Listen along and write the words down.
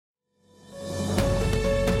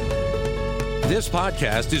This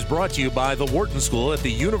podcast is brought to you by the Wharton School at the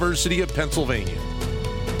University of Pennsylvania.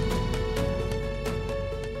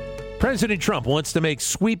 President Trump wants to make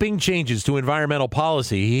sweeping changes to environmental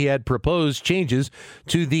policy. He had proposed changes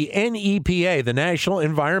to the NEPA, the National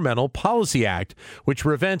Environmental Policy Act, which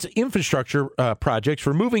prevents infrastructure projects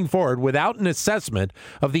from moving forward without an assessment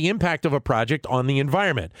of the impact of a project on the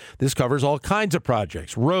environment. This covers all kinds of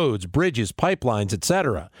projects, roads, bridges, pipelines,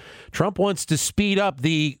 etc. Trump wants to speed up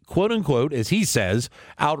the, quote-unquote, as he says,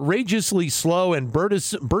 outrageously slow and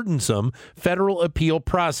burdensome federal appeal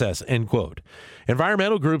process, end quote.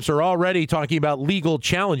 Environmental groups are already talking about legal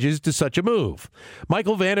challenges to such a move.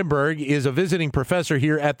 Michael Vandenberg is a visiting professor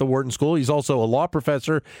here at the Wharton School. He's also a law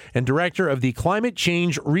professor and director of the Climate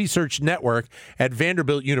Change Research Network at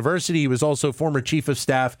Vanderbilt University. He was also former chief of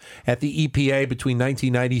staff at the EPA between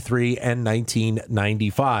 1993 and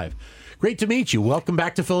 1995. Great to meet you. Welcome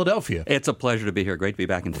back to Philadelphia. It's a pleasure to be here. Great to be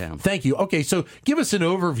back in town. Thank you. Okay, so give us an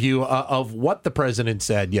overview of what the president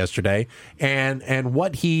said yesterday and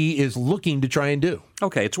what he is looking to try and do.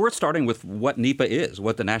 Okay, it's worth starting with what NEPA is,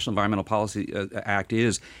 what the National Environmental Policy Act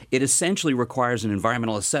is. It essentially requires an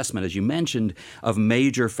environmental assessment, as you mentioned, of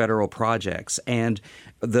major federal projects. And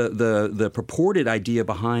the purported idea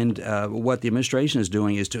behind what the administration is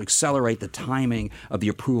doing is to accelerate the timing of the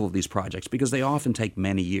approval of these projects because they often take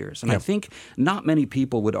many years. And I think not many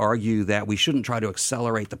people would argue that we shouldn't try to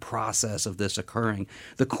accelerate the process of this occurring.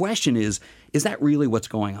 The question is that really what's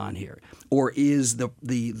going on here? Or is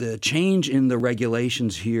the change in the regulations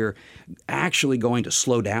here actually going to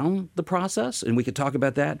slow down the process? And we could talk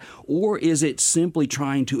about that. Or is it simply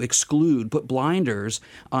trying to put blinders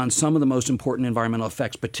on some of the most important environmental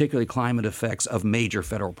effects, particularly climate effects of major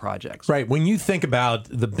federal projects? Right. When you think about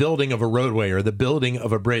the building of a roadway or the building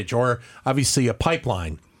of a bridge or obviously a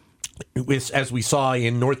pipeline, as we saw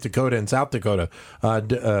in North Dakota and South Dakota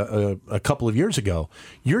a couple of years ago,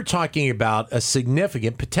 you're talking about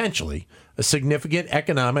potentially a significant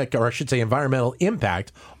economic, or I should say environmental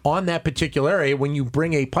impact on that particular area when you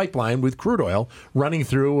bring a pipeline with crude oil running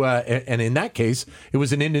through, and in that case, it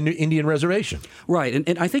was an Indian reservation. Right.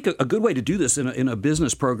 And I think a good way to do this in a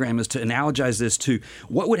business program is to analogize this to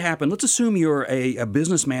what would happen. Let's assume you're a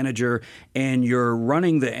business manager and you're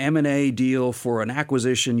running the M&A deal for an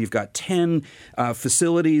acquisition. You've got 10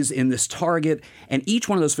 facilities in this target, and each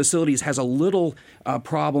one of those facilities has a little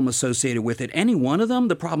problem associated with it. Any one of them,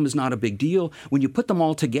 the problem is not a big deal. When you put them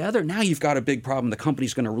all together, now you've got a big problem. The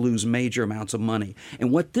company's going to lose major amounts of money. And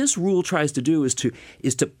what this rule tries to do is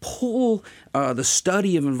to pull the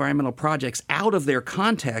study of environmental projects out of their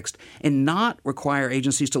context and not require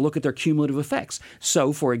agencies to look at their cumulative effects.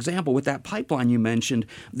 So, for example, with that pipeline you mentioned,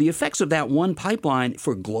 the effects of that one pipeline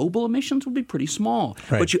for global emissions would be pretty small.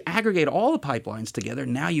 Right. But you aggregate all the pipelines together,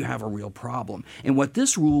 now you have a real problem. And what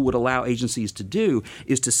this rule would allow agencies to do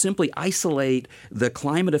is to simply isolate the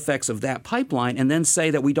climate effects of that pipeline and then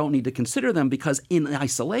say that we don't need to consider them because in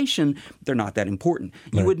isolation, they're not that important.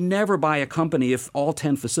 You Right. would never buy a company if all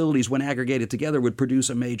 10 facilities, when aggregated together, would produce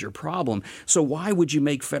a major problem. So why would you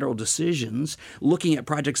make federal decisions looking at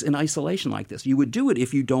projects in isolation like this? You would do it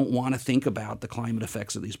if you don't want to think about the climate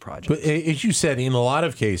effects of these projects. But as you said, in a lot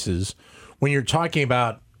of cases, when you're talking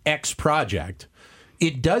about X project,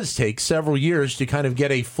 it does take several years to kind of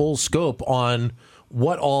get a full scope on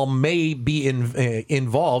what all may be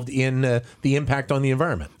involved in the impact on the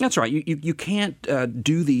environment. That's right. You can't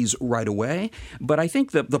do these right away. But I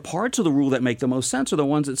think the parts of the rule that make the most sense are the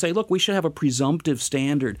ones that say, look, we should have a presumptive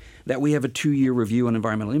standard that we have a 2-year review on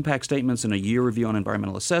environmental impact statements and a year review on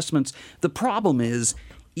environmental assessments. The problem is,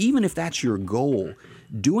 even if that's your goal,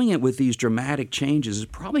 doing it with these dramatic changes is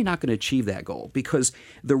probably not going to achieve that goal because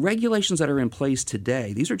the regulations that are in place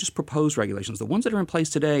today, these are just proposed regulations. The ones that are in place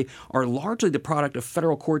today are largely the product of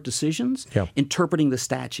federal court decisions interpreting the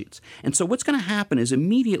statutes. And so what's going to happen is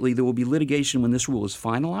immediately there will be litigation when this rule is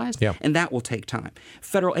finalized, and that will take time.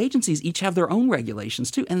 Federal agencies each have their own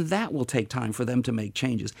regulations too, and that will take time for them to make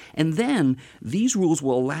changes. And then these rules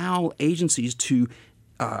will allow agencies to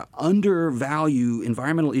undervalue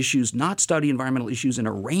environmental issues, not study environmental issues in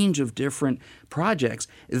a range of different projects,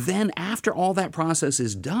 then after all that process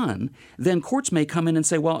is done, then courts may come in and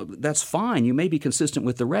say, well, that's fine. You may be consistent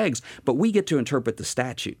with the regs, but we get to interpret the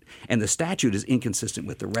statute, and the statute is inconsistent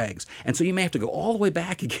with the regs. And so you may have to go all the way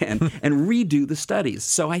back again and redo the studies.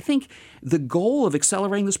 So I think the goal of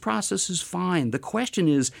accelerating this process is fine. The question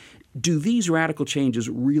is, do these radical changes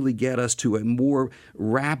really get us to a more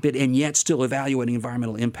rapid and yet still evaluating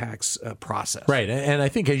environmental impacts process? Right. And I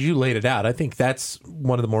think as you laid it out, I think that's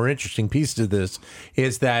one of the more interesting pieces of this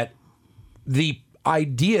is that the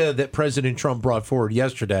idea that President Trump brought forward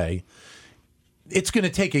yesterday it's going to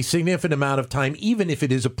take a significant amount of time, even if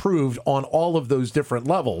it is approved on all of those different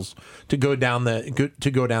levels, to go down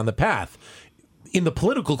the path. In the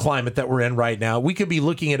political climate that we're in right now, we could be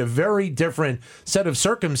looking at a very different set of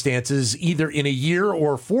circumstances, either in a year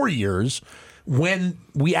or 4 years, when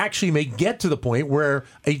we actually may get to the point where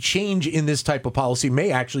a change in this type of policy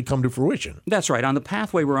may actually come to fruition. That's right. On the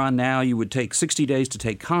pathway we're on now, you would take 60 days to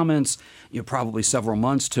take comments, probably several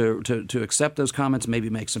months to accept those comments, maybe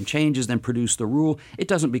make some changes, then produce the rule. It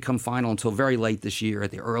doesn't become final until very late this year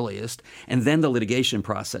at the earliest, and then the litigation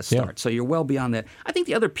process starts. So you're well beyond that. I think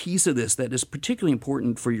the other piece of this that is particularly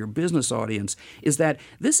important for your business audience is that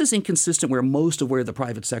this is inconsistent where the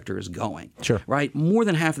private sector is going. Sure. Right? More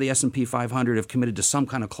than half of the S&P 500 have committed to some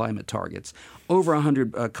kind of climate targets. Over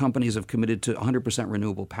 100 companies have committed to 100%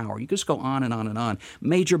 renewable power. You just go on and on and on.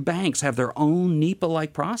 Major banks have their own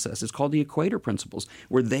NEPA-like process. It's called the Equator Principles,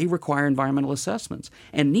 where they require environmental assessments.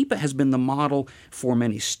 And NEPA has been the model for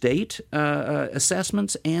many state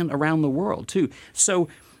assessments and around the world, too.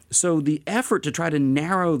 So the effort to try to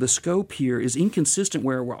narrow the scope here is inconsistent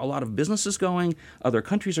where a lot of business is going, other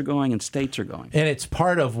countries are going, and states are going. And it's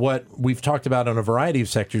part of what we've talked about in a variety of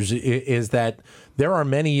sectors is that there are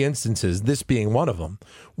many instances, this being one of them,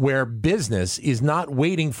 where business is not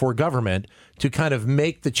waiting for government to kind of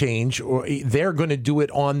make the change, or they're going to do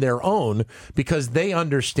it on their own because they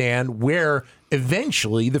understand where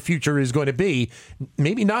eventually the future is going to be,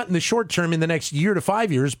 maybe not in the short term in the next year to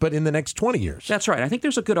 5 years, but in the next 20 years. That's right. I think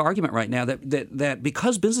there's a good argument right now that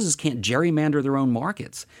because businesses can't gerrymander their own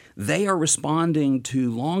markets, they are responding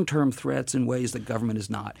to long-term threats in ways that government is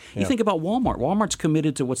not. You think about Walmart. Walmart's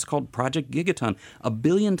committed to what's called Project Gigaton, 1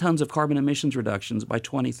 billion tons of carbon emissions reductions by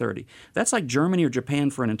 2030. That's like Germany or Japan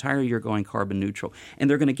for an entire year going carbon neutral. And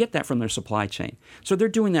they're going to get that from their supply chain. So they're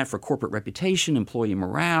doing that for corporate reputation, employee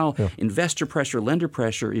morale, investor pressure, lender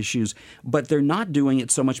pressure issues, but they're not doing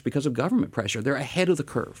it so much because of government pressure. They're ahead of the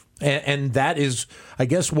curve. And that is, I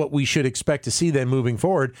guess, what we should expect to see then moving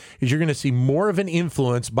forward is you're going to see more of an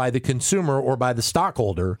influence by the consumer or by the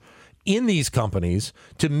stockholder in these companies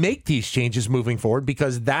to make these changes moving forward,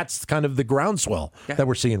 because that's kind of the groundswell that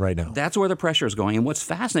we're seeing right now. That's where the pressure is going. And what's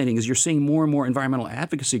fascinating is you're seeing more and more environmental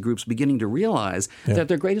advocacy groups beginning to realize that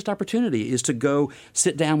their greatest opportunity is to go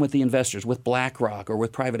sit down with the investors, with BlackRock or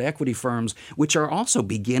with private equity firms, which are also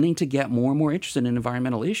beginning to get more and more interested in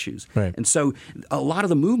environmental issues. Right. And so a lot of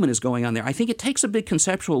the movement is going on there. I think it takes a big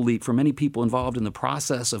conceptual leap for many people involved in the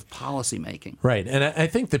process of policy making. Right. And I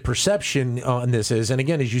think the perception on this is, and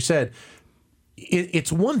again, as you said,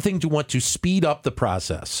 it's one thing to want to speed up the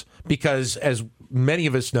process because, as many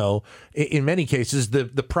of us know, in many cases, the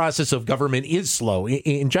process of government is slow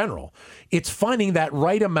in general. It's finding that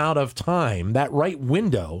right amount of time, that right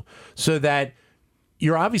window, so that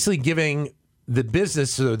you're obviously giving the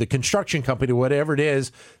business or the construction company, whatever it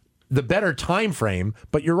is, the better time frame,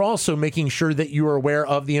 but you're also making sure that you are aware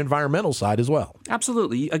of the environmental side as well.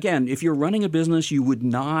 Absolutely. Again, if you're running a business, you would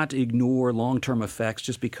not ignore long-term effects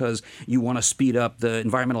just because you want to speed up the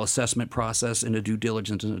environmental assessment process in a due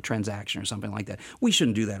diligence in a transaction or something like that. We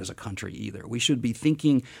shouldn't do that as a country either. We should be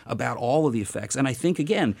thinking about all of the effects. And I think,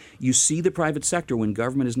 again, you see the private sector, when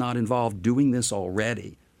government is not involved, doing this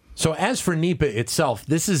already. So as for NEPA itself,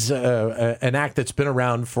 this is an act that's been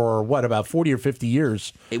around for, about 40 or 50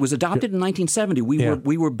 years. It was adopted in 1970.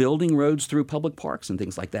 We were building roads through public parks and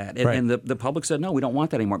things like that. And the public said, no, we don't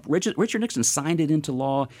want that anymore. Richard Nixon signed it into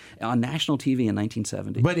law on national TV in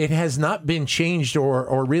 1970. But it has not been changed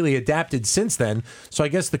or really adapted since then. So I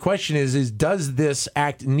guess the question is does this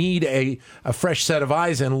act need a fresh set of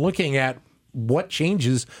eyes and looking at what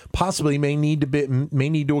changes possibly may need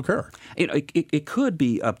to occur? It could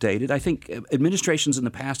be updated. I think administrations in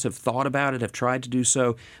the past have thought about it, have tried to do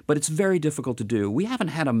so, but it's very difficult to do. We haven't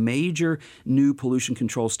had a major new pollution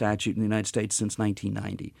control statute in the United States since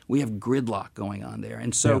 1990. We have gridlock going on there.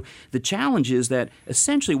 And so the challenge is that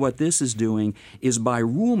essentially what this is doing is by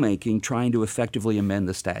rulemaking trying to effectively amend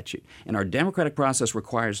the statute. And our democratic process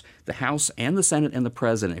requires the House and the Senate and the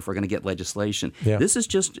President if we're going to get legislation. This is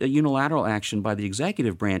just a unilateral action by the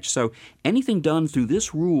executive branch. So anything done through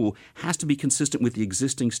this rule has to be consistent with the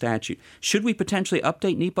existing statute. Should we potentially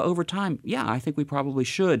update NEPA over time? Yeah, I think we probably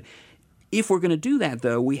should. If we're going to do that,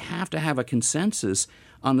 though, we have to have a consensus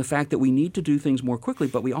on the fact that we need to do things more quickly,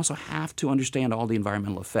 but we also have to understand all the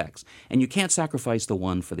environmental effects. And you can't sacrifice the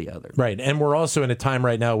one for the other. Right. And we're also in a time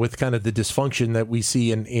right now with kind of the dysfunction that we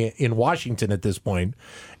see in Washington at this point,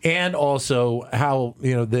 and also how,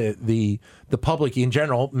 the public in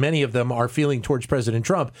general, many of them are feeling towards President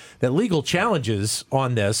Trump that legal challenges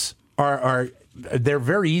on this they're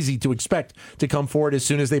very easy to expect to come forward as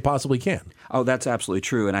soon as they possibly can. Oh, that's absolutely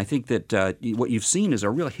true. And I think that what you've seen is a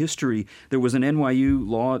real history. There was an NYU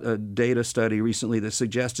law data study recently that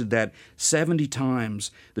suggested that 70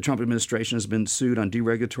 times the Trump administration has been sued on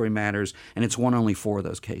deregulatory matters, and it's won only 4 of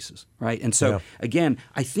those cases, right? And so, again,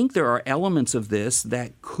 I think there are elements of this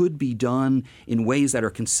that could be done in ways that are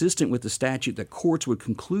consistent with the statute, that courts would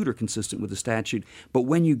conclude are consistent with the statute. But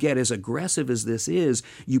when you get as aggressive as this is,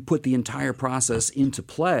 you put the entire process into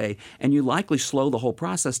play, and you likely slow the whole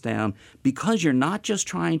process down because you're not just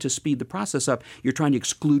trying to speed the process up, you're trying to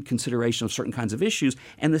exclude consideration of certain kinds of issues.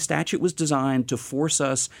 And the statute was designed to force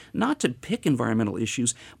us not to pick environmental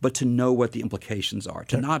issues, but to know what the implications are,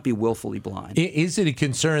 to not be willfully blind. Is it a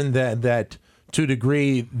concern that to a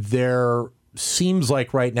degree there seems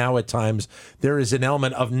like right now at times there is an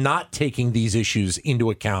element of not taking these issues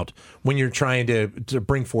into account when you're trying to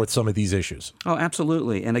bring forth some of these issues? Oh,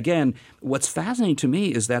 absolutely. And again, what's fascinating to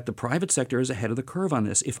me is that the private sector is ahead of the curve on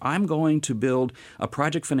this. If I'm going to build a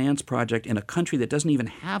project finance project in a country that doesn't even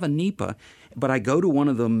have a NEPA, but I go to one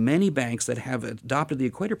of the many banks that have adopted the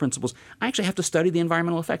Equator Principles, I actually have to study the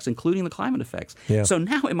environmental effects, including the climate effects. Yeah. So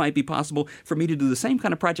now it might be possible for me to do the same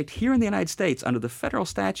kind of project here in the United States under the federal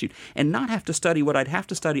statute and not have to study what I'd have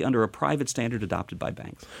to study under a private standard adopted by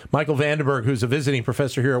banks. Michael Vandenberg, who's a visiting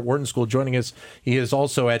professor here at Wharton School, joining us. He is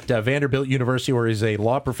also at Vanderbilt University, where he's a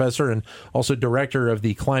law professor and also director of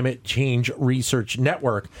the Climate Change Research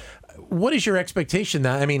Network. What is your expectation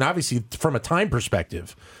now? I mean, obviously, from a time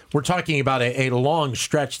perspective, we're talking about a long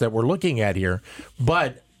stretch that we're looking at here,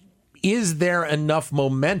 but is there enough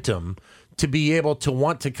momentum to be able to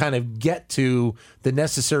want to kind of get to the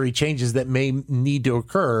necessary changes that may need to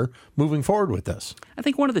occur moving forward with this? I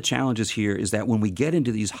think one of the challenges here is that when we get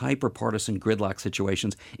into these hyper-partisan gridlock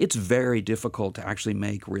situations, it's very difficult to actually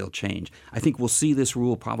make real change. I think we'll see this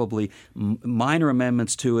rule probably minor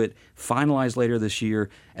amendments to it, finalized later this year,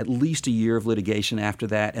 at least a year of litigation after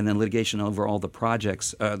that, and then litigation over all the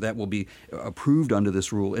projects that will be approved under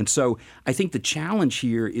this rule. And so I think the challenge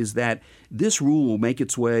here is that this rule will make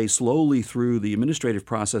its way slowly through the administrative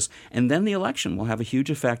process, and then the election will have a huge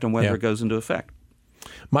effect on whether it goes into effect.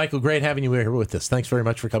 Michael, great having you here with us. Thanks very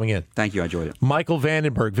much for coming in. Thank you. I enjoyed it. Michael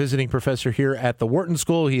Vandenberg, visiting professor here at the Wharton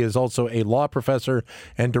School. He is also a law professor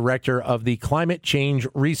and director of the Climate Change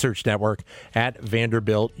Research Network at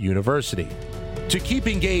Vanderbilt University. To keep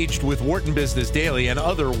engaged with Wharton Business Daily and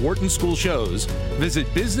other Wharton School shows, visit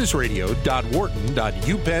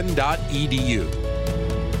businessradio.wharton.upenn.edu.